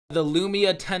The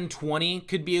Lumia 1020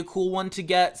 could be a cool one to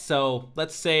get, so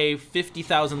let's say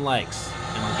 50,000 likes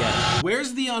and I'll get it.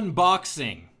 Where's the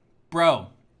unboxing? Bro,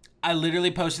 I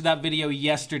literally posted that video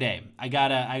yesterday. I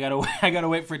gotta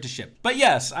wait for it to ship. But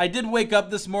yes, I did wake up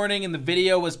this morning and the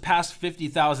video was past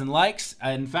 50,000 likes.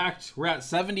 In fact, we're at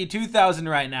 72,000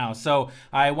 right now. So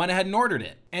I went ahead and ordered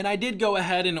it. And I did go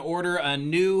ahead and order a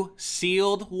new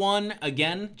sealed one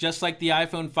again, just like the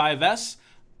iPhone 5S.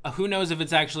 Who knows if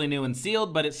it's actually new and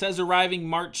sealed, but it says arriving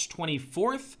March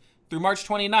 24th through March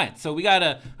 29th. So we got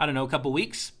I don't know, a couple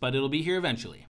weeks, but it'll be here eventually.